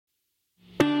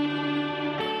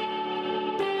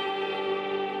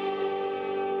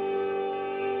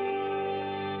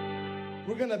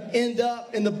We're going to end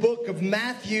up in the book of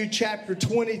Matthew chapter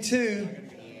 22.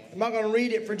 I'm not going to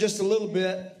read it for just a little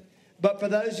bit. But for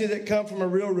those of you that come from a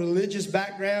real religious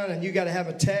background and you got to have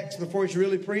a text before it's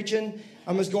really preaching,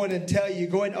 I'm just going to tell you,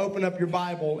 go ahead and open up your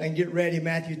Bible and get ready,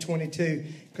 Matthew 22,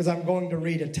 because I'm going to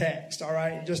read a text, all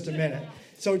right, in just a minute.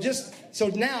 So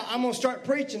now I'm going to start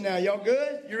preaching now. Y'all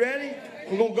good? You ready?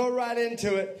 We're going to go right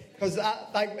into it. Because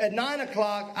at 9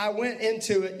 o'clock, I went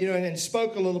into it, and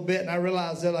spoke a little bit, and I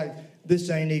realized that,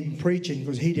 this ain't even preaching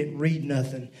because he didn't read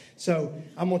nothing. So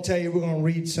I'm going to tell you we're going to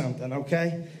read something,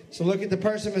 okay? So look at the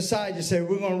person beside you. Say,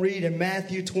 we're going to read in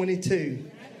Matthew 22.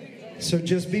 So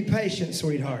just be patient,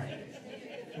 sweetheart.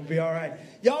 We'll be all right.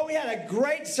 Y'all, we had a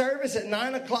great service at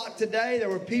 9 o'clock today. There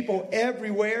were people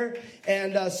everywhere.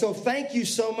 And so thank you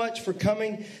so much for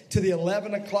coming to the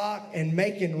 11 o'clock and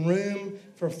making room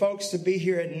for folks to be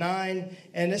here at 9.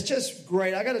 And it's just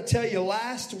great. I got to tell you,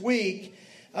 last week,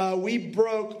 we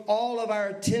broke all of our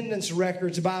attendance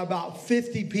records by about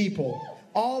 50 people.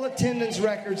 All attendance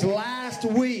records last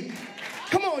week.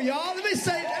 Come on, y'all. Let me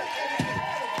say that.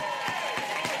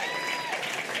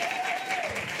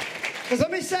 Because let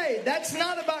me say, that's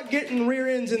not about getting rear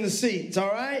ends in the seats, all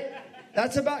right?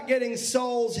 That's about getting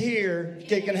souls here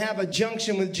that can have a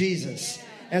junction with Jesus.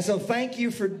 And so thank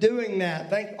you for doing that.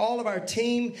 Thank all of our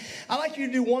team. I'd like you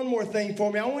to do one more thing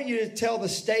for me. I want you to tell the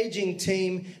staging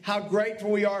team how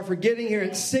grateful we are for getting here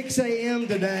at 6 a.m.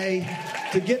 today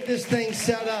to get this thing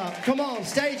set up. Come on,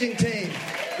 staging team.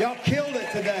 Y'all killed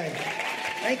it today.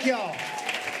 Thank y'all.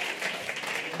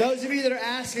 Those of you that are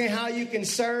asking how you can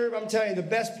serve, I'm telling you, the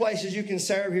best places you can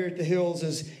serve here at the Hills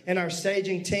is in our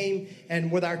staging team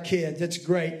and with our kids. It's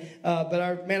great. But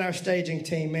our staging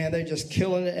team, man, they're just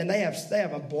killing it. And they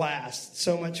have a blast.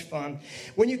 So much fun.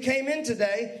 When you came in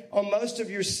today, on most of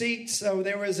your seats,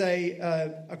 there was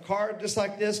a card just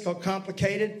like this called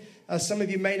Complicated. Some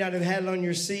of you may not have had it on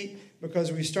your seat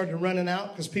because we started running out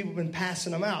because people have been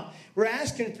passing them out. We're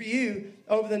asking for you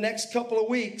over the next couple of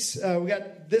weeks. We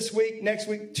got this week, next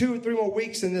week, 2 or 3 more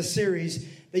weeks in this series,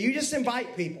 that you just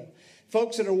invite people.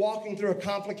 Folks that are walking through a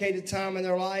complicated time in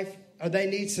their life, or they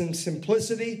need some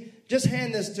simplicity, just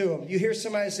hand this to them. You hear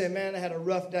somebody say, man, I had a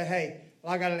rough day. Hey,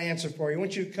 well, I got an answer for you. I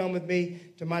want you to come with me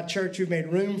to my church. We've made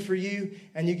room for you.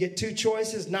 And you get 2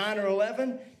 choices, 9 or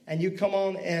 11. And you come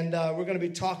on, and we're going to be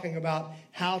talking about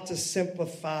how to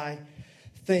simplify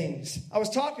things. I was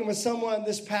talking with someone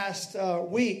this past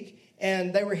week,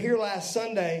 and they were here last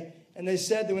Sunday, and they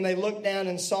said that when they looked down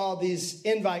and saw these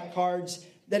invite cards,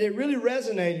 that it really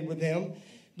resonated with them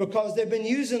because they've been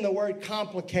using the word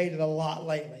complicated a lot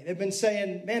lately. They've been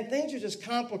saying, man, things are just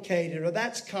complicated, or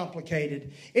that's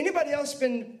complicated. Anybody else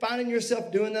been finding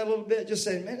yourself doing that a little bit? Just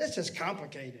saying, man, that's just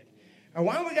complicated. Or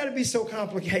why do we got to be so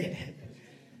complicated?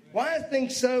 Why are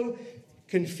things so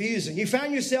confusing? You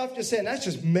found yourself just saying, that's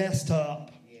just messed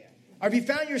up. Or have you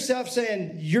found yourself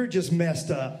saying, you're just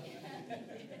messed up?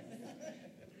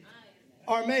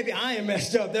 Or maybe I am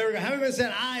messed up. There we go. How many of us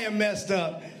said, I am messed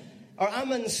up? Or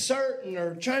I'm uncertain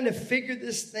or trying to figure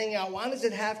this thing out. Why does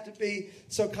it have to be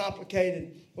so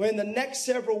complicated? Well, in the next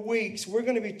several weeks, we're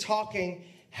going to be talking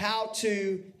how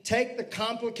to take the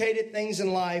complicated things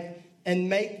in life and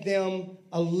make them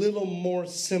a little more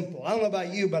simple. I don't know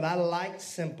about you, but I like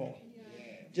simple.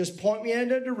 Just point me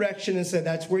in a direction and say,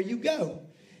 that's where you go.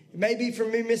 It may be for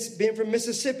me being from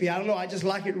Mississippi. I don't know. I just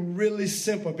like it really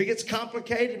simple. If it gets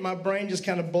complicated, my brain just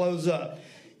kind of blows up.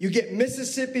 You get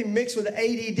Mississippi mixed with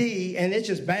ADD, and it's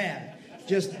just bad.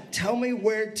 Just tell me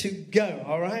where to go,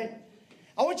 all right?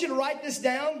 I want you to write this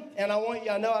down, and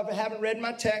I know I haven't read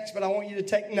my text, but I want you to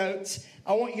take notes.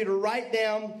 I want you to write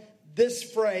down this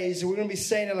phrase, and we're going to be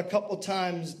saying it a couple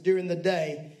times during the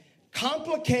day.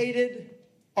 Complicated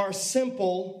or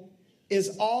simple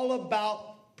is all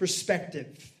about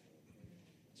perspective.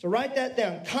 So write that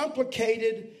down.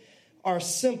 Complicated or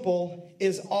simple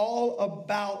is all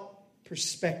about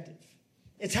perspective.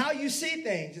 It's how you see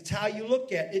things. It's how you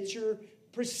look at it. It's your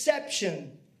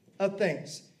perception of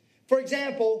things. For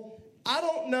example, I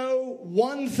don't know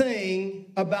one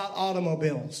thing about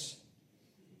automobiles.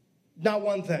 Not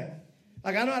one thing.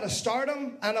 Like, I know how to start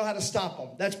them. I know how to stop them.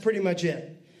 That's pretty much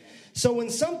it. So when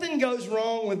something goes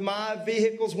wrong with my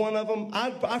vehicles, one of them,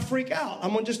 I freak out.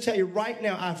 I'm going to just tell you right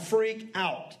now, I freak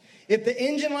out. If the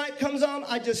engine light comes on,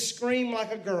 I just scream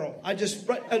like a girl. I just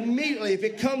immediately, if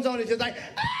it comes on, it's just like,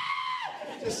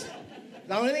 ah! Just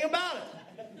not anything about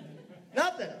it.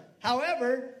 Nothing.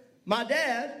 However, my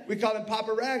dad, we call him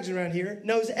Papa Rags around here,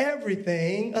 knows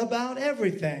everything about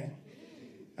everything.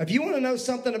 If you want to know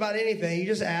something about anything, you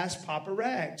just ask Papa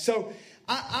Rag. So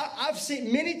I've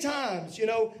seen many times,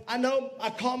 I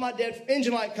call my dad,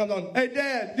 engine light comes on. Hey,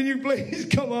 Dad, can you please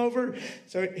come over?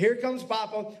 So here comes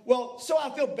Papa. Well, so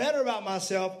I feel better about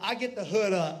myself. I get the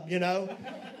hood up,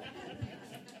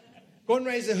 Go and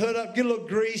raise the hood up, get a little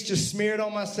grease just smeared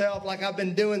on myself like I've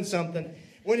been doing something.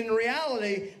 When in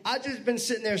reality, I've just been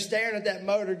sitting there staring at that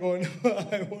motor going,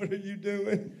 what are you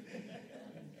doing?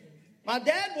 My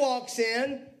dad walks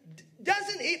in,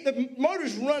 the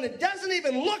motor's running, doesn't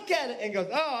even look at it and goes,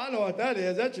 oh, I know what that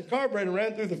is. That's your carburetor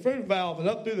ran through the food valve and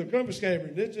up through the compass cable.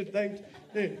 This just things.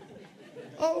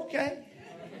 Oh, okay.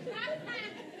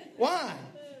 Why?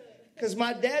 Because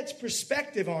my dad's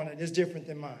perspective on it is different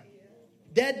than mine.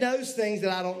 Dad knows things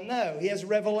that I don't know. He has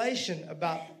revelation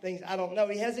about things I don't know.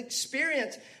 He has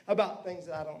experience about things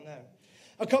that I don't know.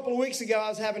 A couple of weeks ago, I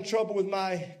was having trouble with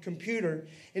my computer.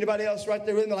 Anybody else right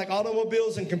there with me, like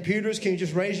automobiles and computers? Can you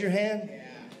just raise your hand? Yeah.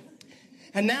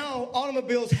 And now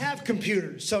automobiles have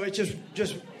computers, so it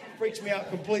just freaks me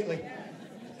out completely.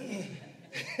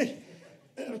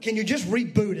 Can you just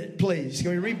reboot it, please?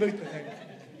 Can we reboot the thing?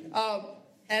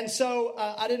 And so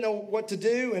I didn't know what to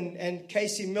do, and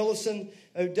Casey Millison,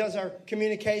 who does our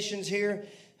communications here,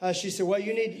 she said, well,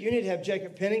 you need to have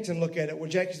Jacob Pennington look at it. Well,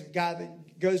 Jacob's a guy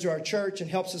that goes to our church and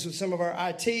helps us with some of our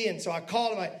IT. And so I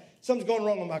called him, something's going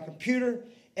wrong with my computer,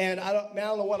 and I don't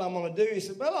know what I'm going to do. He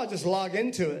said, well, I'll just log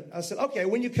into it. I said, okay,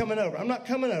 when you coming over? I'm not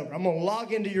coming over. I'm going to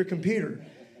log into your computer.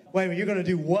 Wait a minute, you're going to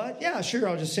do what? Yeah, sure,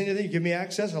 I'll just send you there. You give me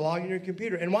access, I'll log into your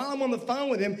computer. And while I'm on the phone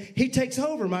with him, he takes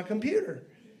over my computer.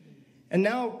 And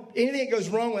now anything that goes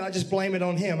wrong with it, I just blame it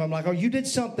on him. I'm like, oh, you did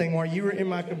something while you were in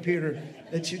my computer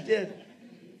that you did.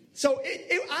 So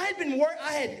I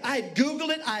had Googled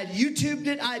it, I had YouTubed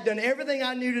it, I had done everything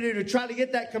I knew to do to try to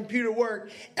get that computer work.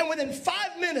 And within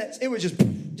 5 minutes, it was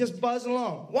just buzzing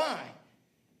along. Why?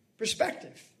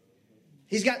 Perspective.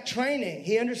 He's got training.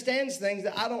 He understands things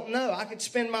that I don't know. I could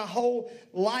spend my whole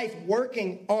life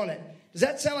working on it. Does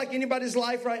that sound like anybody's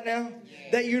life right now?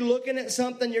 Yeah. That you're looking at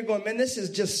something, you're going, man, this is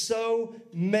just so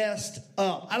messed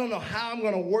up. I don't know how I'm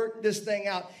going to work this thing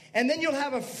out. And then you'll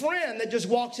have a friend that just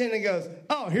walks in and goes,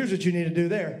 oh, here's what you need to do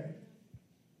there.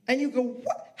 And you go,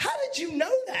 what? How did you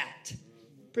know that?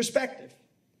 Perspective.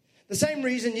 The same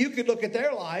reason you could look at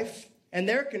their life and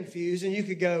they're confused and you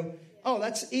could go, oh,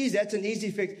 that's easy. That's an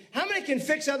easy fix. How many can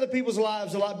fix other people's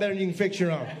lives a lot better than you can fix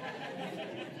your own?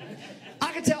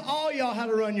 I can tell all y'all how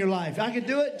to run your life. I can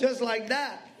do it just like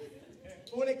that.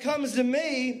 But when it comes to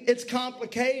me, it's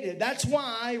complicated. That's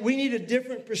why we need a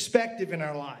different perspective in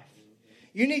our life.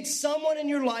 You need someone in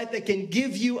your life that can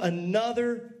give you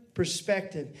another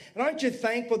perspective. And aren't you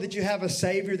thankful that you have a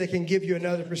Savior that can give you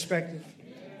another perspective?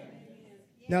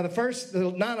 Now,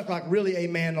 the 9 o'clock, really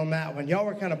amen on that one. Y'all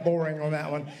were kind of boring on that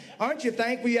one. Aren't you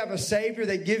thankful you have a Savior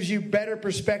that gives you better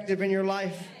perspective in your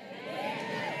life?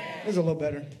 It was a little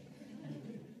better.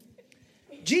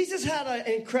 Jesus had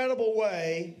an incredible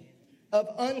way of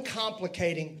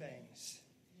uncomplicating things.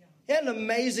 He had an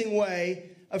amazing way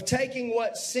of taking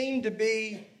what seemed to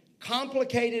be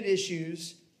complicated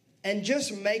issues and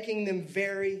just making them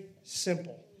very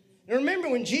simple. And remember,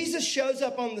 when Jesus shows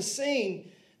up on the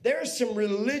scene, there's some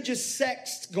religious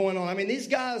sects going on. I mean, these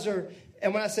guys are,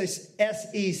 and when I say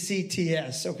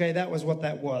S-E-C-T-S, okay, that was what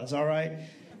that was, all right?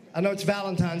 I know it's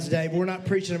Valentine's Day, but we're not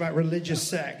preaching about religious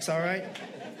sects, all right?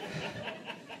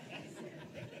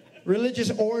 Religious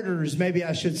orders, maybe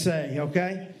I should say,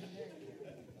 okay?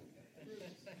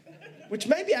 Which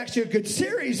may be actually a good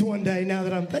series one day now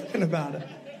that I'm thinking about it.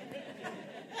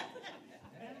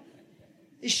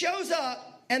 He shows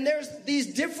up, and there's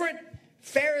these different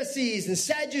Pharisees and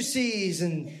Sadducees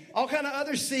and all kind of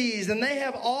other C's, and they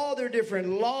have all their different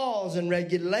laws and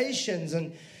regulations,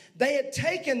 and they had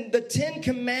taken the 10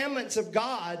 Commandments of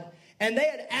God, and they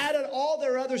had added all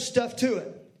their other stuff to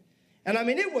it. And I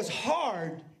mean, it was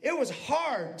hard. It was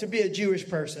hard to be a Jewish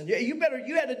person. You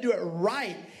had to do it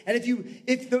right. And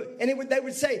they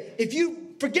would say, if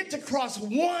you forget to cross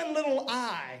one little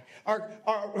I,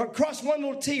 or cross one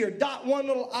little T, or dot one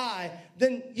little I,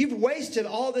 then you've wasted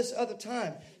all this other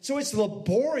time. So it's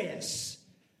laborious.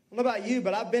 I don't know about you,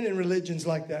 but I've been in religions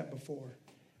like that before.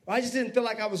 I just didn't feel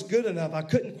like I was good enough. I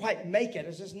couldn't quite make it.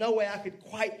 There's just no way I could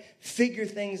quite figure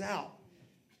things out.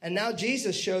 And now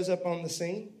Jesus shows up on the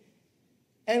scene.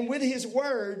 And with his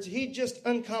words, he just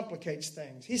uncomplicates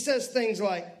things. He says things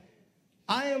like,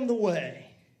 I am the way.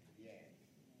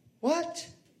 What?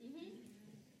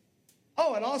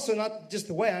 Oh, and also not just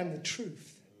the way, I'm the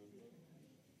truth.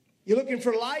 You're looking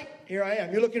for light? Here I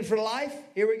am. You're looking for life?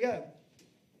 Here we go.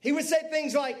 He would say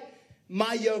things like,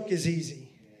 my yoke is easy.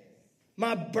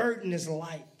 My burden is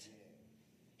light.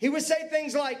 He would say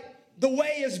things like, the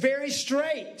way is very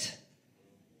straight.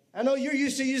 I know you're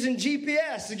used to using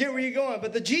GPS to get where you're going,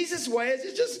 but the Jesus way is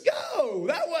to just go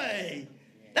that way.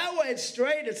 That way it's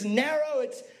straight, it's narrow,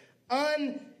 it's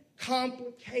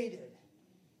uncomplicated.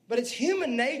 But it's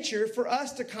human nature for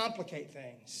us to complicate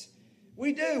things.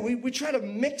 We do. We try to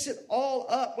mix it all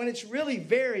up when it's really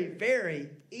very, very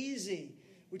easy.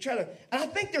 And I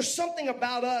think there's something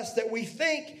about us that we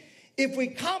think if we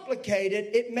complicate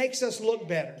it, it makes us look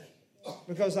better.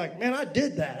 Because like, man, I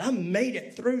did that. I made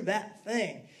it through that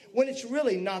thing. When it's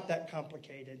really not that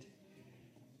complicated.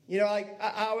 You know,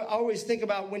 I always think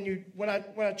about when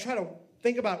I try to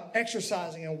think about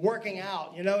exercising and working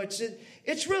out, you know,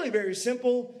 it's really very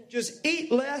simple. Just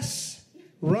eat less,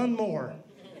 run more.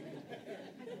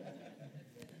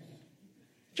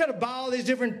 Try to buy all these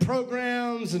different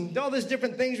programs and all these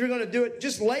different things we're going to do it.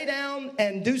 Just lay down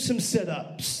and do some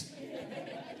sit-ups.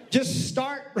 Just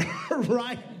start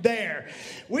right there.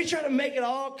 We try to make it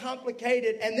all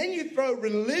complicated, and then you throw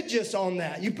religious on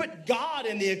that. You put God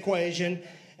in the equation,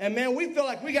 and man, we feel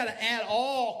like we got to add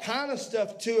all kind of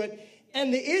stuff to it.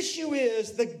 And the issue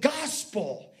is the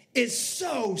gospel is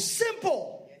so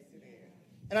simple.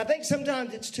 And I think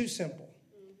sometimes it's too simple.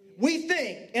 We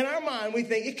think, in our mind,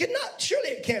 surely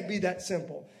it can't be that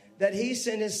simple. That he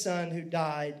sent his son who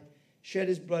died, shed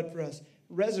his blood for us,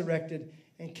 resurrected,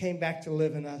 and came back to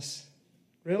live in us.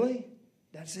 Really?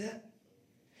 That's it?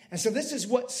 And so this is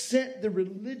what sent the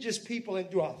religious people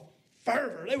into a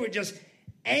fervor. They were just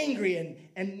angry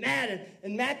and mad.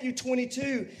 In Matthew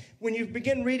 22, when you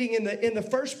begin reading in the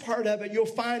first part of it, you'll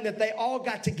find that they all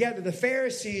got together. The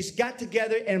Pharisees got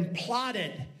together and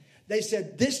plotted. They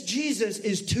said, this Jesus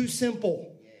is too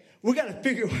simple. We got to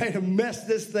figure a way to mess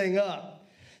this thing up.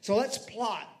 So let's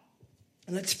plot.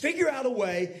 And let's figure out a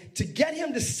way to get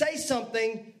him to say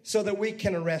something so that we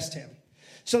can arrest him.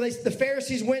 So the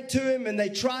Pharisees went to him and they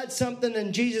tried something,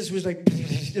 and Jesus was like,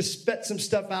 just spat some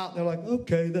stuff out. And they're like,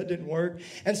 okay, that didn't work.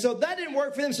 And so that didn't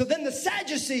work for them. So then the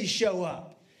Sadducees show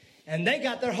up. And they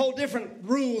got their whole different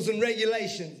rules and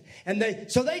regulations. And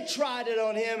so they tried it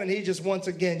on him, and he just once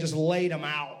again just laid them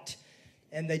out.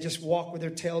 And they just walk with their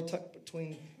tail tucked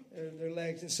between their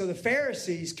legs. And so the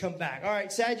Pharisees come back. All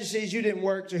right, Sadducees, you didn't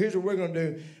work, so here's what we're going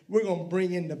to do. We're going to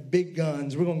bring in the big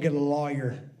guns. We're going to get a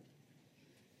lawyer.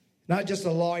 Not just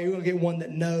a lawyer. We're going to get one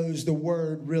that knows the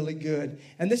word really good.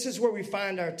 And this is where we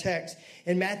find our text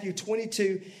in Matthew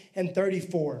 22 and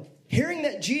 34. Hearing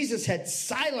that Jesus had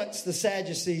silenced the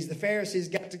Sadducees, the Pharisees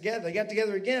got together. They got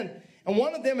together again. And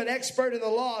one of them, an expert in the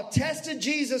law, tested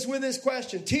Jesus with this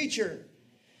question. Teacher,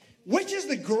 which is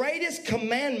the greatest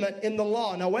commandment in the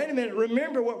law? Now, wait a minute.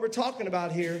 Remember what we're talking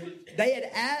about here. They had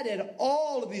added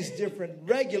all of these different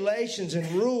regulations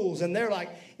and rules. And they're like,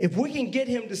 if we can get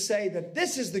him to say that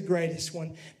this is the greatest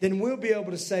one, then we'll be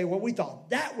able to say, well, we thought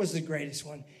that was the greatest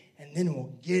one. And then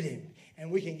we'll get him.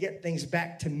 And we can get things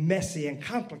back to messy and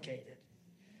complicated.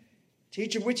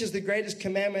 Teacher, which is the greatest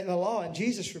commandment in the law? And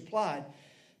Jesus replied,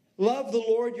 love the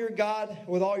Lord your God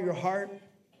with all your heart,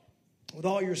 with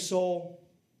all your soul,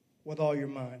 with all your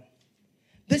mind.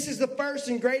 This is the first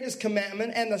and greatest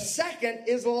commandment, and the second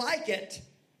is like it.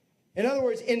 In other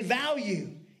words, in value,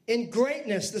 in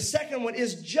greatness, the second one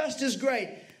is just as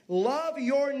great. Love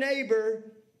your neighbor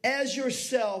as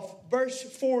yourself. Verse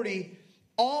 40,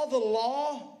 all the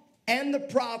law and the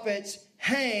prophets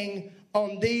hang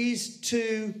on these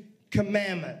two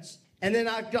commandments. And then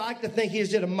I'd like to think he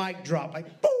just did a mic drop,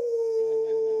 like, boom.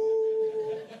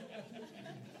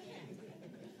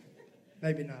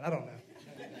 Maybe not. I don't know.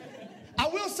 I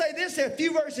will say this, a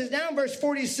few verses down, verse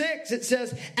 46, it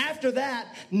says, after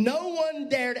that, no one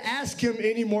dared ask him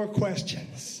any more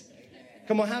questions.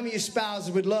 Come on, how many of you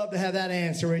spouses would love to have that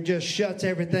answer where it just shuts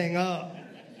everything up?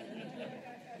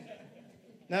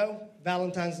 No?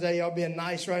 Valentine's Day, y'all being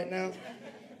nice right now?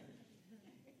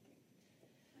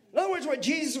 In other words, what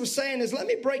Jesus was saying is, let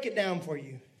me break it down for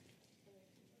you.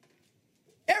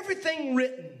 Everything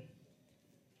written,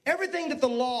 everything that the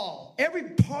law, every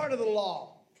part of the law,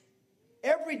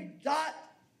 every dot,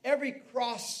 every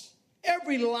cross,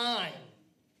 every line,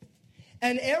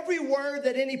 and every word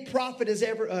that any prophet has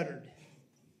ever uttered,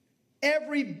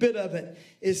 every bit of it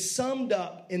is summed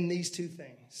up in these two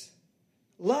things.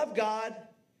 Love God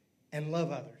and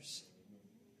love others.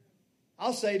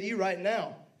 I'll say to you right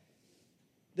now,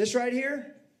 this right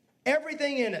here,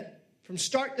 everything in it, from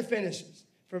start to finish,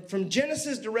 from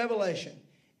Genesis to Revelation,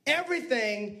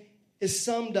 everything is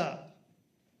summed up.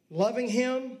 Loving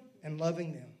him and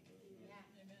loving them.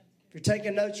 If you're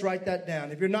taking notes, write that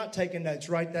down. If you're not taking notes,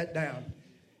 write that down.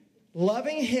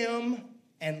 Loving him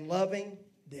and loving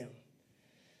them.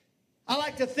 I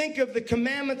like to think of the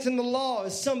commandments and the law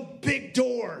as some big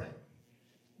door,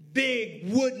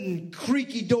 big wooden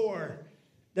creaky door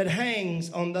that hangs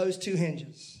on those two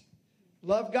hinges.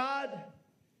 Love God,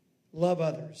 love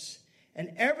others.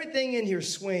 And everything in here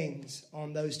swings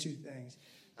on those two things.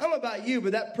 I don't know about you,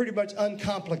 but that pretty much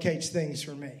uncomplicates things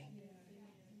for me.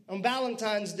 On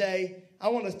Valentine's Day, I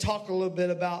want to talk a little bit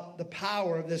about the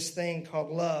power of this thing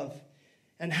called love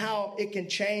and how it can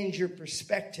change your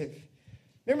perspective.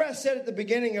 Remember I said at the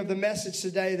beginning of the message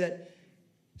today that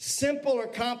simple or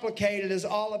complicated is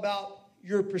all about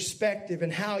your perspective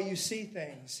and how you see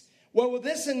things. Well, with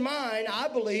this in mind, I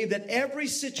believe that every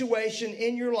situation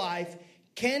in your life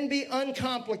can be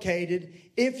uncomplicated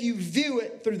if you view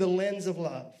it through the lens of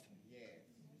love.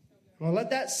 I'm going to let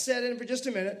that set in for just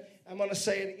a minute. I'm going to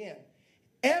say it again.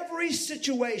 Every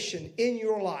situation in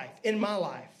your life, in my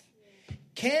life,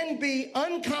 can be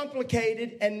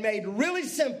uncomplicated and made really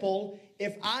simple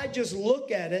if I just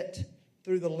look at it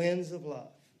through the lens of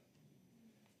love.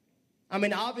 I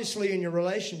mean, obviously in your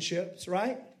relationships,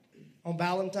 right? On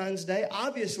Valentine's Day,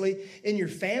 obviously in your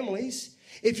families.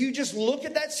 If you just look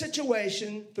at that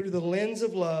situation through the lens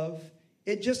of love,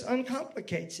 it just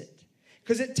uncomplicates it.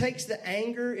 Because it takes the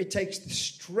anger, it takes the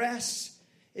stress.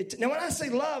 Now, when I say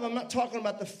love, I'm not talking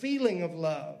about the feeling of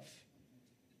love.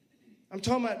 I'm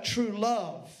talking about true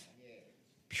love,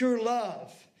 pure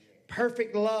love,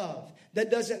 perfect love that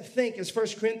doesn't think, as 1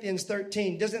 Corinthians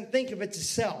 13, doesn't think of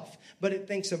itself, but it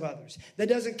thinks of others. That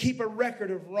doesn't keep a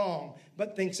record of wrong,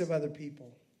 but thinks of other people.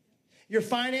 Your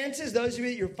finances, those of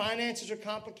you, your finances are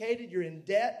complicated, you're in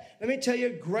debt. Let me tell you a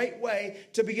great way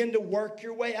to begin to work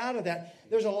your way out of that.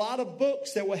 There's a lot of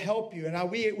books that will help you, and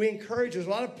we encourage, there's a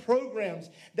lot of programs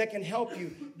that can help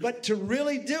you. But to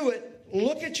really do it,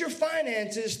 look at your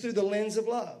finances through the lens of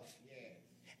love.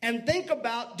 And think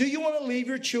about, do you want to leave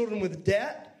your children with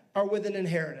debt or with an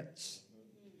inheritance?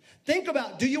 Think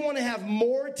about, do you want to have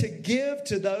more to give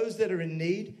to those that are in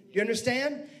need? Do you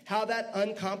understand how that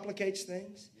uncomplicates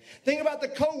things? Think about the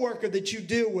coworker that you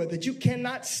deal with, that you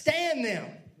cannot stand them.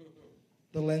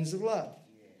 The lens of love.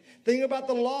 Think about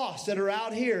the lost that are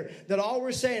out here, that all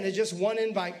we're saying is just one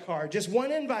invite card. Just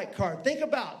one invite card. Think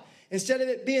about, instead of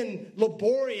it being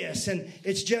laborious, and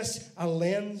it's just a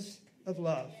lens of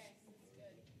love.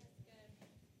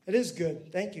 It is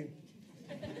good. Thank you.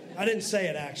 I didn't say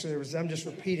it, actually. I'm just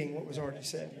repeating what was already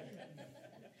said.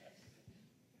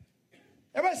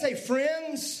 Everybody say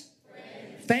friends,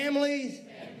 family,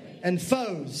 and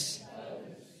foes.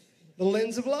 The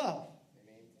lens of love.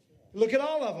 Look at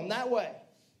all of them that way.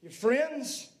 Your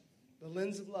friends, the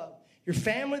lens of love. Your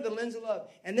family, the lens of love.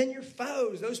 And then your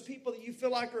foes, those people that you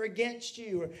feel like are against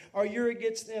you or you're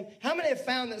against them. How many have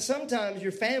found that sometimes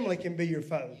your family can be your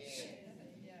foes?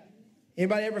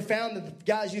 Anybody ever found that the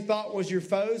guys you thought was your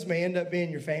foes may end up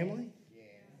being your family?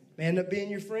 May end up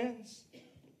being your friends?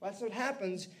 Well, that's what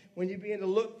happens when you begin to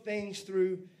look things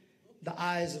through the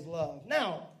eyes of love.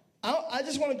 Now, I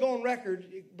just want to go on record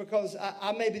because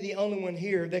I may be the only one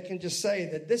here that can just say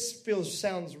that this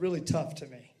sounds really tough to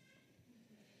me.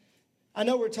 I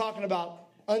know we're talking about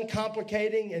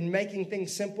uncomplicating and making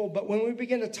things simple, but when we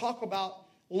begin to talk about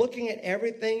looking at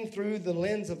everything through the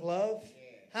lens of love,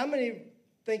 how many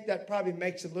think that probably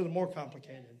makes it a little more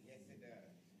complicated? Yes, it does.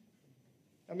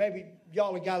 Or maybe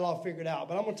y'all have got it all figured out,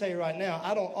 but I'm going to tell you right now,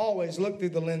 I don't always look through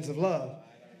the lens of love,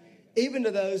 even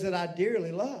to those that I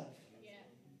dearly love.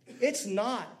 It's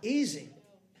not easy.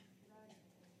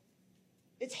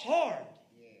 It's hard.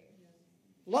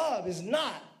 Love is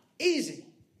not easy.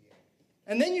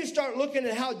 And then you start looking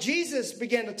at how Jesus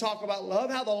began to talk about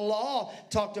love, how the law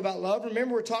talked about love.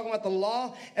 Remember, we're talking about the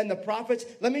law and the prophets.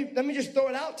 Let me just throw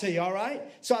it out to you, all right?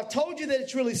 So I've told you that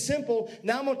it's really simple.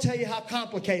 Now I'm going to tell you how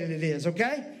complicated it is,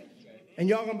 okay? And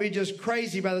y'all going to be just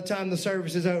crazy by the time the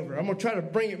service is over. I'm going to try to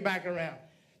bring it back around.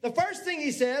 The first thing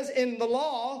he says in the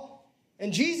law,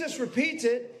 and Jesus repeats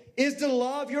it, is to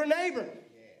love your neighbor.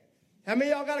 How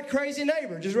many of y'all got a crazy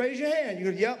neighbor? Just raise your hand.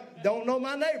 You go, yep, don't know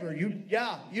my neighbor. You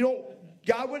don't.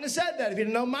 God wouldn't have said that if you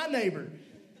didn't know my neighbor.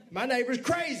 My neighbor's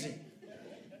crazy.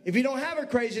 If you don't have a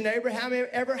crazy neighbor, how many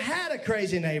ever had a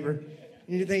crazy neighbor?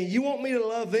 And you're thinking, you want me to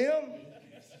love them?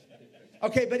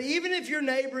 Okay, but even if your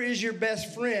neighbor is your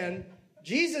best friend,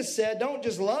 Jesus said don't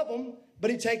just love them, but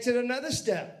he takes it another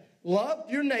step. Love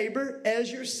your neighbor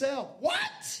as yourself.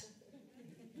 What?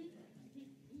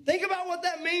 Think about what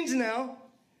that means now.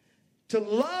 To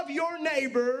love your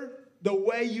neighbor the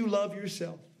way you love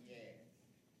yourself.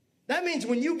 That means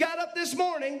when you got up this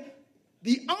morning,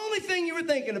 the only thing you were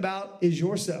thinking about is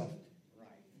yourself.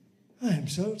 I am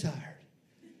so tired.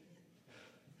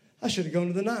 I should have gone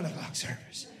to the 9 o'clock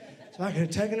service so I could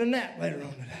have taken a nap later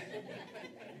on today.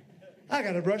 I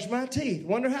got to brush my teeth.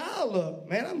 Wonder how I look.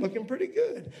 Man, I'm looking pretty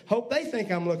good. Hope they think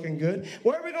I'm looking good.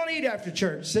 Where are we going to eat after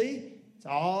church? See? It's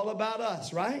all about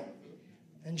us, right?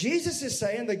 And Jesus is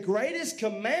saying the greatest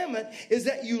commandment is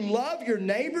that you love your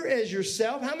neighbor as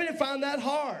yourself. How many find that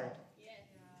hard?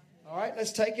 All right,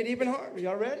 let's take it even harder.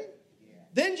 Y'all ready?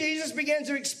 Then Jesus began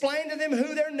to explain to them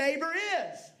who their neighbor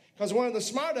is. Because one of the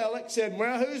smart alecks said,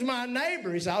 well, who's my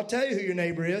neighbor? He said, I'll tell you who your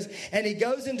neighbor is. And he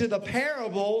goes into the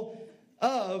parable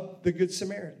of the Good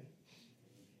Samaritan,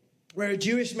 where a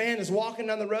Jewish man is walking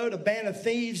down the road. A band of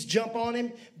thieves jump on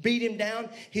him, beat him down.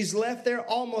 He's left there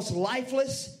almost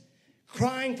lifeless,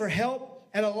 crying for help.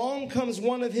 And along comes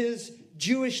one of his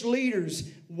Jewish leaders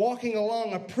walking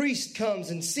along. A priest comes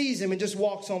and sees him and just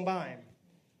walks on by him.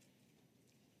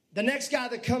 The next guy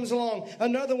that comes along,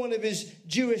 another one of his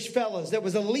Jewish fellows that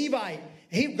was a Levite,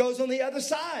 he goes on the other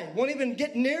side, won't even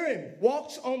get near him,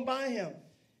 walks on by him.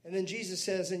 And then Jesus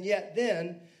says, and yet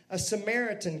then a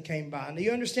Samaritan came by. Now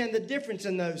you understand the difference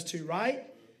in those two, right?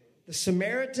 The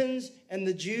Samaritans and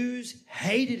the Jews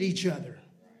hated each other.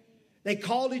 They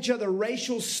called each other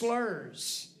racial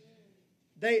slurs.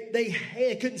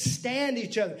 They couldn't stand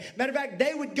each other. Matter of fact,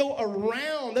 they would go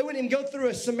around. They wouldn't even go through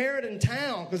a Samaritan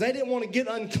town because they didn't want to get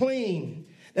unclean.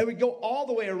 They would go all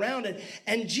the way around it.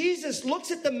 And Jesus looks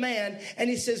at the man and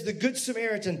he says, the Good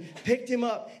Samaritan picked him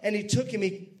up and he took him.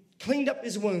 He cleaned up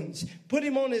his wounds, put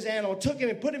him on his animal, took him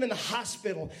and put him in the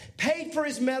hospital, paid for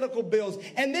his medical bills,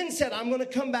 and then said, I'm going to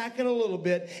come back in a little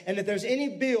bit. And if there's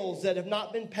any bills that have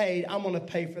not been paid, I'm going to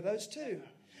pay for those too.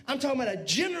 I'm talking about a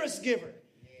generous giver.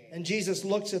 And Jesus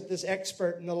looks at this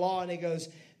expert in the law and he goes,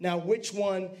 now which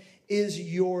one is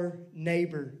your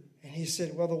neighbor? And he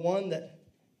said, well, the one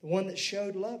that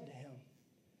showed love to him.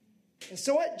 And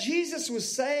so what Jesus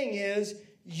was saying is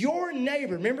your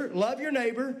neighbor, remember, love your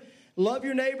neighbor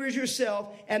as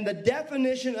yourself. And the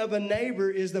definition of a neighbor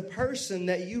is the person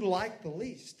that you like the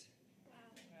least.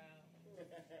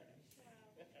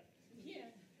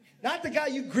 Not the guy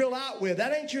you grill out with.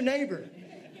 That ain't your neighbor.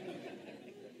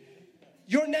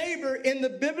 Your neighbor, in the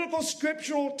biblical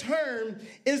scriptural term,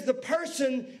 is the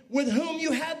person with whom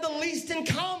you have the least in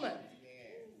common.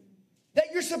 That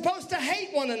you're supposed to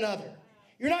hate one another.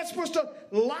 You're not supposed to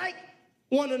like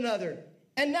one another.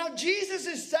 And now Jesus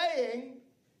is saying,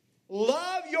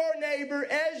 love your neighbor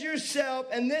as yourself,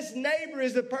 and this neighbor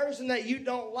is the person that you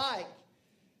don't like.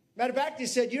 Matter of fact, he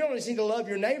said, you don't just need to love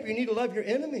your neighbor, you need to love your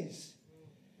enemies.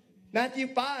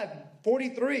 Matthew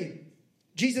 5:43.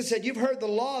 Jesus said, you've heard the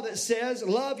law that says,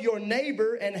 love your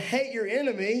neighbor and hate your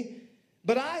enemy.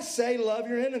 But I say, love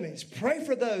your enemies. Pray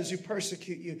for those who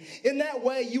persecute you. In that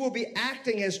way, you will be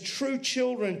acting as true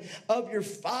children of your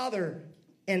Father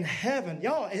in heaven.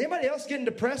 Y'all, is anybody else getting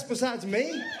depressed besides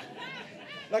me?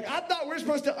 Like, I thought we were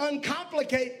supposed to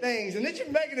uncomplicate things. And then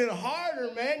you're making it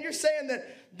harder, man. You're saying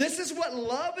that this is what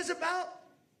love is about?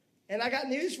 And I got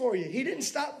news for you. He didn't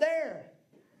stop there.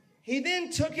 He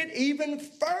then took it even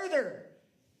further.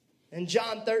 In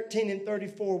John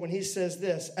 13:34, when he says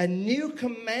this, a new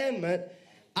commandment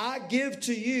I give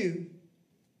to you.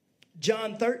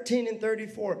 John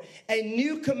 13:34, a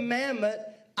new commandment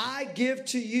I give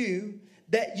to you,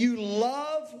 that you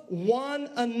love one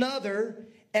another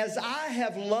as I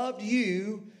have loved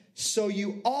you, so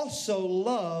you also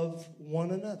love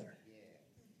one another.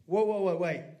 Whoa,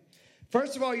 wait.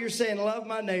 First of all, you're saying love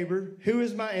my neighbor, who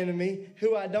is my enemy,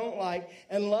 who I don't like,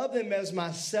 and love them as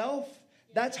myself.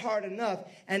 That's hard enough.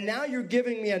 And now you're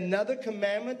giving me another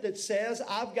commandment that says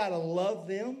I've got to love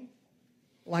them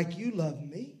like you love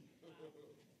me.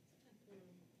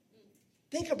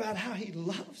 Think about how he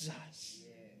loves us.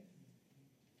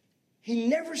 He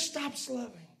never stops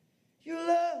loving. Your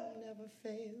love never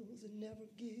fails. It never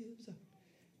gives up.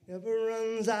 Never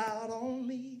runs out on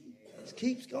me. It just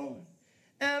keeps going.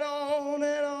 And on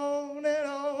and on and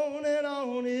on and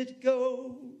on it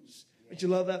goes. Don't you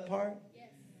love that part?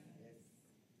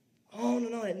 On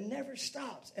and on. It never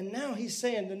stops. And now he's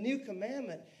saying the new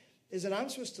commandment is that I'm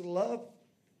supposed to love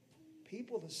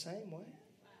people the same way.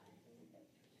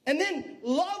 And then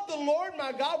love the Lord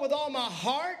my God with all my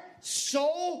heart,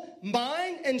 soul,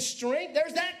 mind, and strength.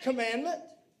 There's that commandment.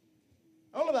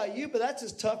 I don't know about you, but that's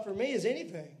as tough for me as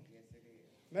anything.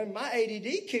 Man, my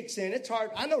ADD kicks in. It's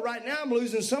hard. I know right now I'm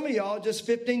losing some of y'all just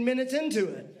 15 minutes into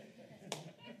it.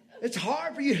 It's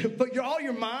hard for you to put all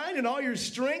your mind and all your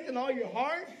strength and all your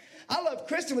heart. I love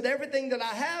Kristen with everything that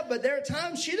I have, but there are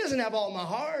times she doesn't have all my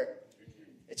heart.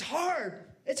 It's hard.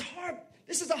 It's hard.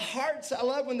 This is a hard. I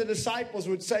love when the disciples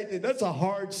would say, that's a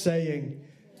hard saying.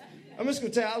 I'm just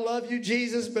going to tell you, I love you,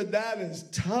 Jesus, but that is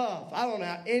tough. I don't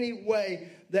know any way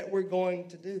that we're going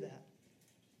to do that.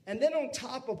 And then on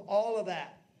top of all of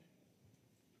that,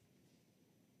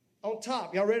 on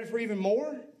top. Y'all ready for even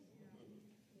more?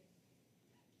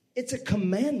 It's a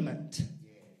commandment.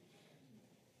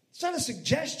 It's not a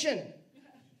suggestion.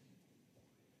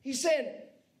 He's saying,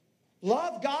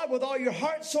 love God with all your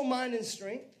heart, soul, mind, and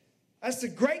strength. That's the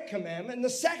great commandment. And the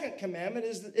second commandment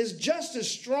is just as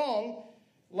strong.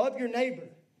 Love your neighbor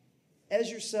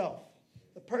as yourself.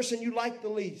 The person you like the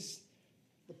least.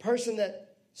 The person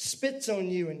that spits on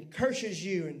you and curses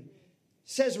you and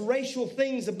says racial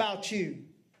things about you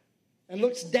and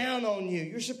looks down on you.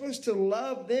 You're supposed to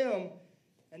love them,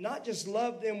 and not just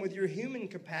love them with your human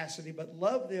capacity, but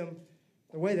love them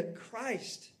the way that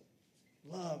Christ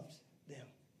loved them.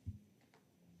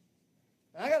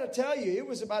 And I got to tell you, it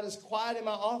was about as quiet in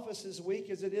my office this week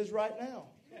as it is right now.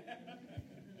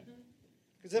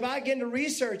 Because if I begin to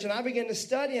research and I begin to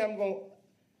study, I'm going,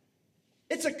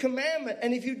 it's a commandment.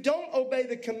 And if you don't obey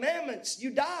the commandments,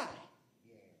 you die.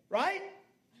 Right?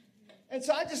 And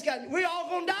so we're all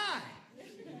going to die.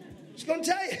 I'm just going to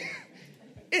tell you,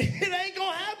 it ain't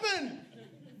going to happen.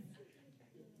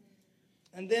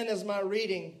 And then as my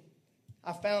reading,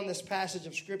 I found this passage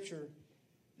of Scripture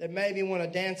that made me want to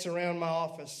dance around my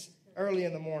office early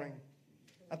in the morning.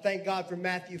 I thank God for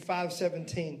Matthew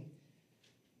 5:17.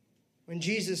 When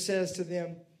Jesus says to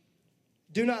them,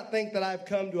 do not think that I have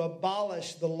come to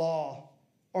abolish the law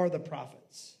or the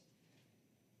prophets.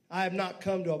 I have not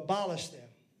come to abolish them,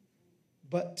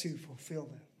 but to fulfill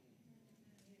them.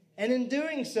 And in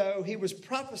doing so, he was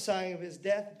prophesying of his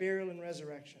death, burial, and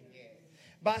resurrection.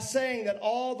 By saying that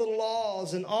all the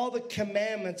laws and all the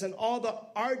commandments and all the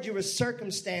arduous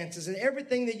circumstances and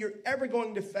everything that you're ever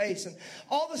going to face and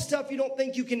all the stuff you don't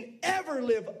think you can ever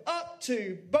live up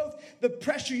to, both the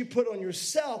pressure you put on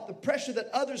yourself, the pressure that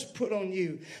others put on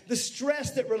you, the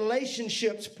stress that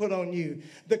relationships put on you,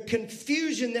 the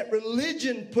confusion that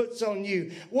religion puts on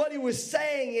you. What he was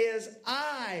saying is,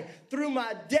 I, through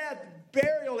my death,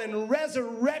 burial, and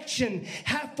resurrection,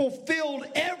 have fulfilled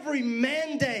every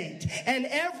mandate and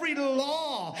every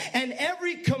law and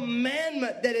every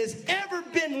commandment that has ever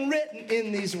been written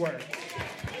in these words.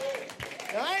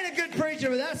 Now, I ain't a good preacher,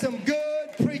 but that's some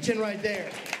good preaching right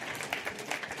there.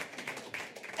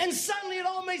 And suddenly it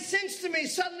all made sense to me.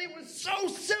 Suddenly it was so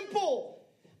simple.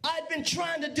 I'd been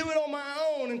trying to do it on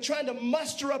my own and trying to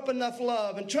muster up enough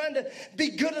love and trying to be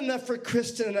good enough for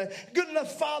Kristen and a good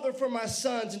enough father for my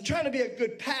sons and trying to be a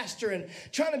good pastor and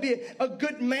trying to be a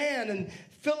good man and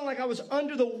feeling like I was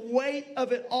under the weight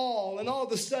of it all. And all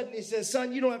of a sudden he says,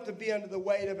 son, you don't have to be under the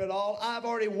weight of it all. I've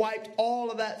already wiped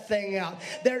all of that thing out.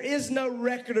 There is no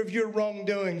record of your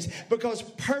wrongdoings because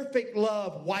perfect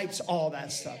love wipes all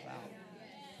that stuff out.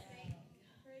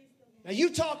 Now,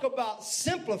 you talk about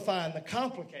simplifying the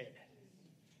complicated.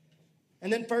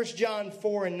 And then 1 John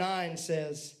 4:9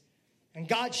 says, and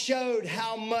God showed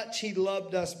how much he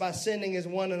loved us by sending his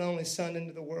one and only son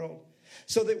into the world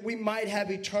so that we might have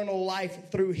eternal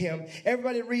life through him.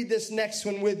 Everybody read this next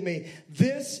one with me.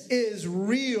 This is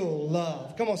real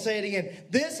love. Come on, say it again.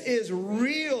 This is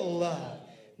real love.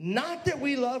 Not that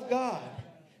we love God,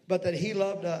 but that he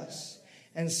loved us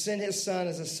and sent his son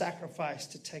as a sacrifice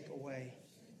to take away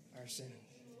our sins.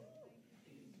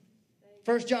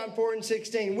 1 John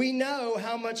 4:16. We know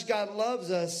how much God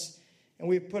loves us, and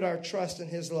we put our trust in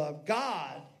his love.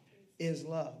 God is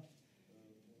love.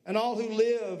 And all who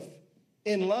live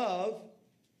in love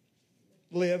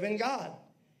live in God,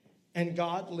 and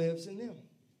God lives in them.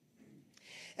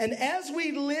 And as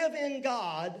we live in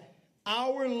God,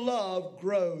 our love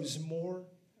grows more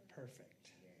perfect,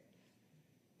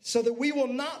 so that we will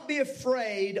not be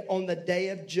afraid on the day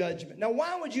of judgment. Now,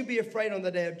 why would you be afraid on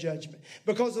the day of judgment?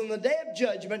 Because on the day of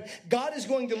judgment, God is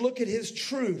going to look at his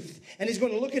truth, and he's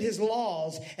going to look at his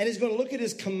laws, and he's going to look at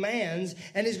his commands,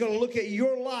 and he's going to look at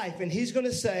your life, and he's going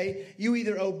to say, you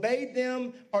either obeyed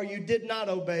them or you did not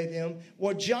obey them.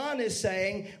 Well, John is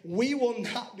saying, we will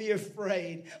not be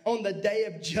afraid on the day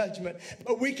of judgment,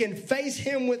 but we can face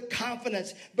him with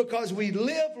confidence because we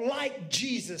live like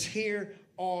Jesus here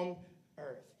on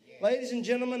earth. Ladies and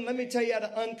gentlemen, let me tell you how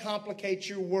to uncomplicate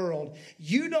your world.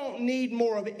 You don't need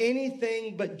more of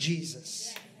anything but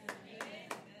Jesus.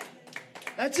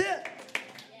 That's it.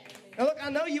 Now look, I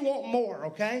know you want more,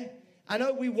 okay? I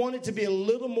know we want it to be a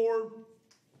little more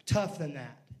tough than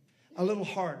that, a little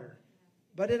harder,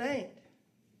 but it ain't.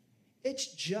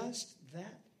 It's just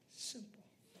that simple.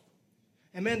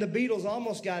 And man, the Beatles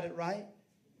almost got it right.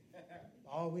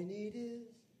 All we need is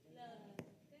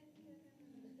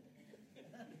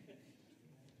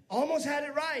almost had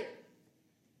it right.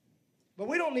 But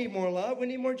we don't need more love. We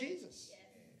need more Jesus.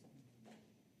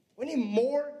 We need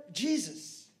more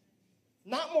Jesus.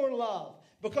 Not more love.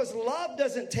 Because love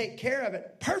doesn't take care of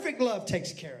it. Perfect love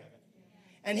takes care of it.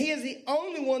 And he is the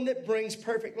only one that brings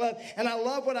perfect love. And I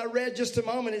love what I read just a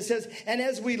moment. It says, and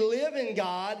as we live in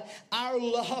God, our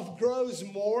love grows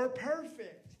more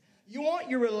perfect. You want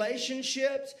your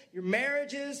relationships, your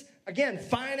marriages, again,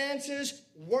 finances,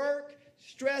 work,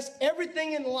 stress,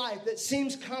 everything in life that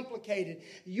seems complicated.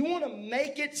 You want to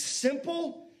make it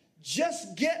simple?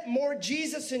 Just get more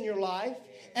Jesus in your life.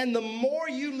 And the more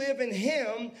you live in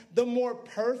him, the more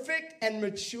perfect and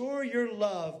mature your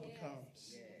love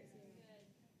becomes.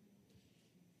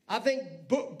 I think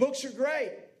books are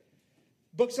great.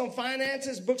 Books on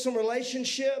finances, books on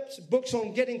relationships, books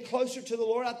on getting closer to the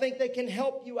Lord. I think they can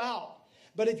help you out.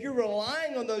 But if you're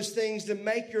relying on those things to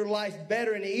make your life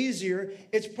better and easier,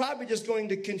 it's probably just going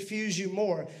to confuse you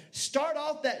more. Start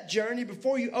off that journey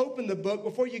before you open the book,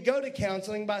 before you go to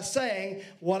counseling, by saying,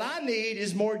 what I need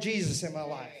is more Jesus in my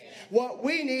life. What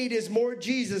we need is more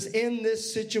Jesus in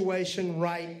this situation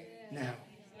right now.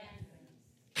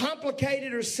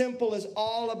 Complicated or simple is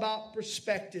all about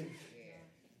perspective.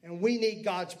 And we need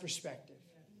God's perspective.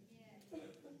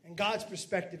 And God's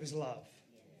perspective is love.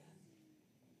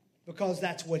 Because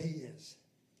that's what he is.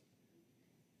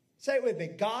 Say it with me.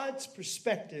 God's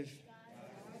perspective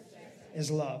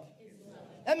is love.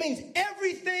 That means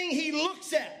everything he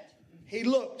looks at, he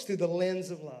looks through the lens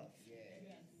of love.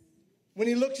 When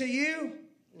he looks at you,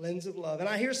 lens of love. And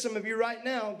I hear some of you right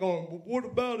now going, well, what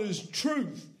about his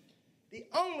truth? The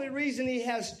only reason he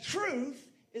has truth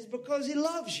is because he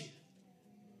loves you.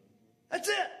 That's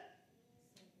it.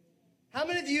 How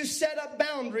many of you set up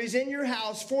boundaries in your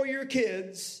house for your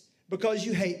kids because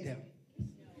you hate them?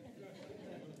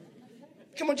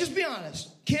 Come on, just be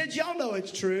honest. Kids, y'all know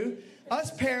it's true.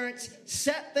 Us parents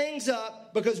set things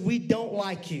up because we don't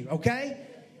like you, okay?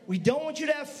 We don't want you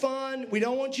to have fun. We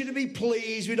don't want you to be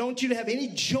pleased. We don't want you to have any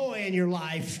joy in your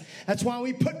life. That's why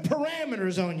we put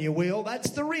parameters on you, Will.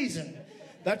 That's the reason.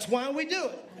 That's why we do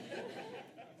it.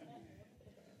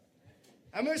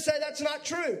 I'm going to say that's not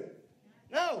true.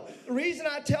 No, the reason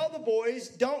I tell the boys,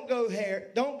 don't go there,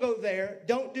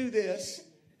 don't do this,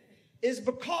 is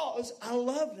because I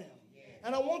love them.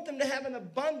 And I want them to have an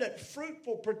abundant,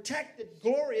 fruitful, protected,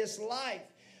 glorious life.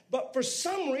 But for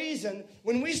some reason,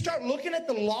 when we start looking at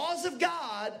the laws of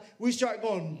God, we start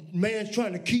going, man's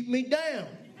trying to keep me down.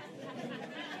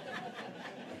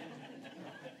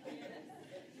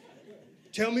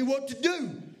 Tell me what to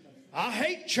do. I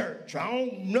hate church. I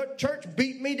don't let church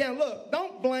beat me down. Look,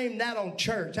 don't blame that on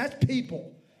church. That's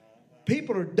people.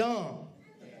 People are dumb.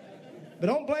 But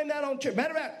don't blame that on church.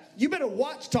 Matter of fact, you better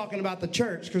watch talking about the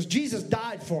church because Jesus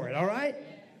died for it, all right?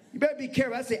 You better be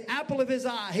careful. That's the apple of his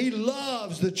eye. He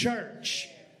loves the church.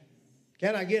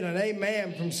 Can I get an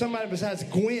amen from somebody besides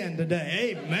Gwen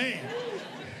today? Amen.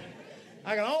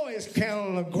 I can always count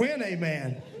on a Gwen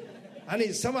amen. I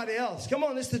need somebody else. Come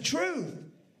on, it's the truth.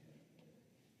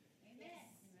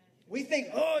 We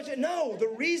think, no,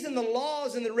 the reason the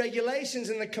laws and the regulations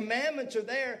and the commandments are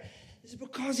there is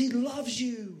because he loves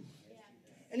you.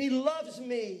 And he loves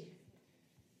me.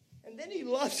 And then he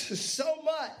loves us so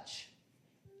much.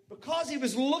 Because he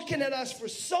was looking at us for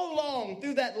so long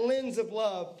through that lens of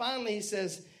love, finally he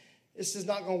says, this is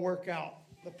not going to work out.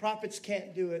 The prophets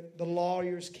can't do it. The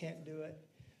lawyers can't do it.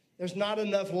 There's not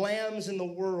enough lambs in the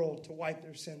world to wipe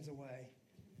their sins away.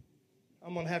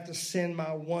 I'm going to have to send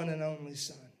my one and only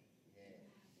son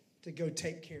to go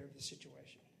take care of the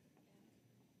situation.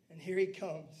 And here he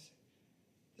comes,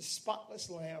 the spotless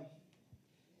lamb,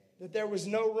 that there was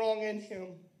no wrong in him.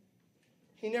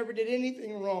 He never did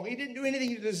anything wrong. He didn't do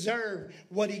anything to deserve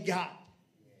what he got.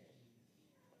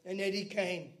 And yet he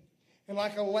came. And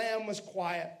like a lamb was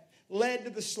quiet, led to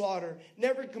the slaughter,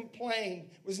 never complained,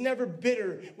 was never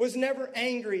bitter, was never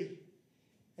angry,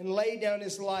 and laid down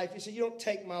his life. He said, you don't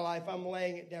take my life, I'm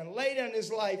laying it down. Laid down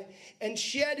his life and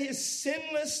shed his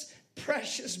sinless,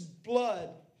 precious blood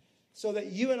so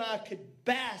that you and I could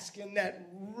bask in that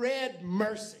red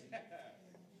mercy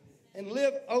and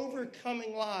live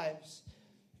overcoming lives.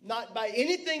 Not by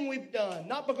anything we've done.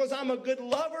 Not because I'm a good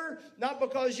lover. Not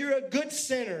because you're a good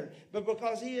sinner. But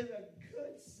because he is a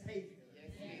good Savior.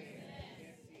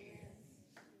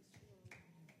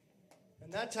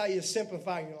 And that's how you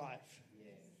simplify your life.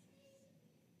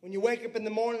 When you wake up in the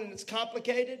morning and it's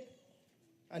complicated,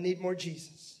 I need more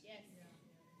Jesus.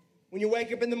 When you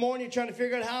wake up in the morning, you're trying to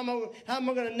figure out how am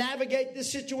I going to navigate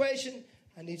this situation,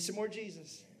 I need some more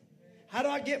Jesus. How do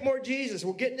I get more Jesus?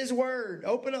 Well, get in his word.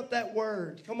 Open up that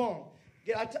word. Come on.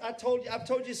 I've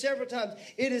told you several times,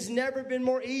 it has never been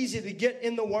more easy to get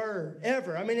in the word,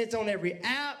 ever. I mean, it's on every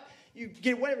app. You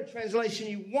get whatever translation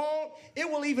you want. It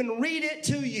will even read it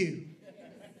to you.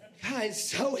 God, it's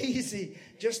so easy.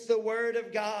 Just the word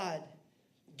of God.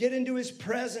 Get into his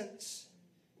presence.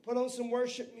 Put on some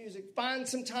worship music. Find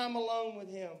some time alone with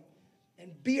him.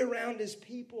 And be around his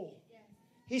people.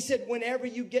 He said, whenever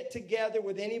you get together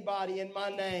with anybody in my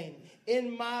name,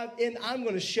 I'm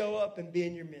going to show up and be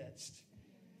in your midst.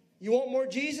 You want more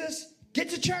Jesus? Get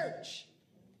to church.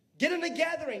 Get in a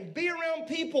gathering. Be around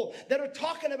people that are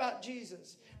talking about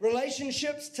Jesus.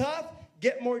 Relationships tough?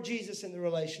 Get more Jesus in the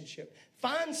relationship.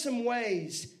 Find some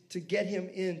ways to get him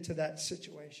into that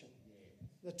situation.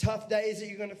 The tough days that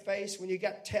you're going to face when you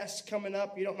got tests coming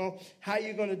up, you don't know how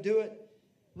you're going to do it,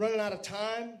 running out of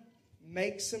time,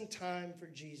 make some time for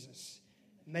Jesus.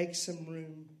 Make some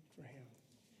room for him.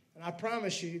 And I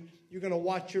promise you, you're going to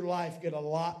watch your life get a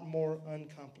lot more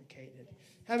uncomplicated.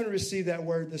 Haven't received that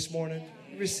word this morning?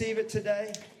 You receive it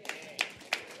today?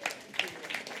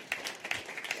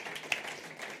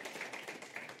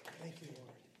 Thank you,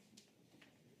 Lord.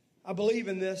 I believe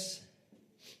in this.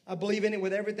 I believe in it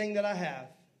with everything that I have.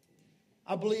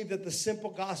 I believe that the simple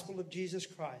gospel of Jesus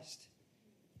Christ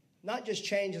not just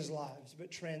changes lives,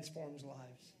 but transforms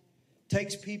lives.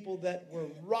 Takes people that were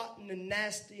rotten and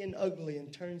nasty and ugly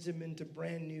and turns them into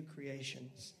brand new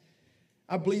creations.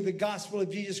 I believe the gospel of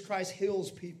Jesus Christ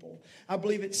heals people. I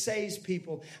believe it saves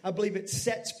people. I believe it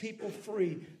sets people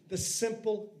free. The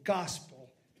simple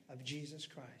gospel of Jesus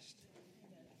Christ.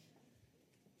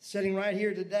 Sitting right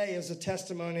here today is a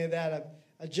testimony of that.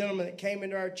 A gentleman that came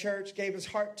into our church, gave his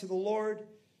heart to the Lord.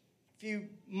 A few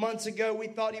months ago, we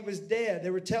thought he was dead.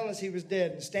 They were telling us he was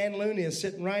dead. And Stan Looney is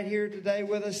sitting right here today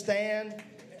with us. Stan,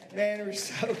 man, we're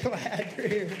so glad you're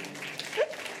here.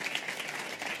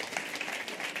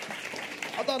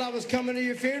 I thought I was coming to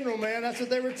your funeral, man. That's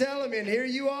what they were telling me, and here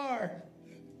you are.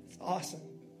 It's awesome.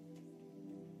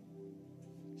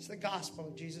 It's the gospel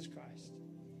of Jesus Christ.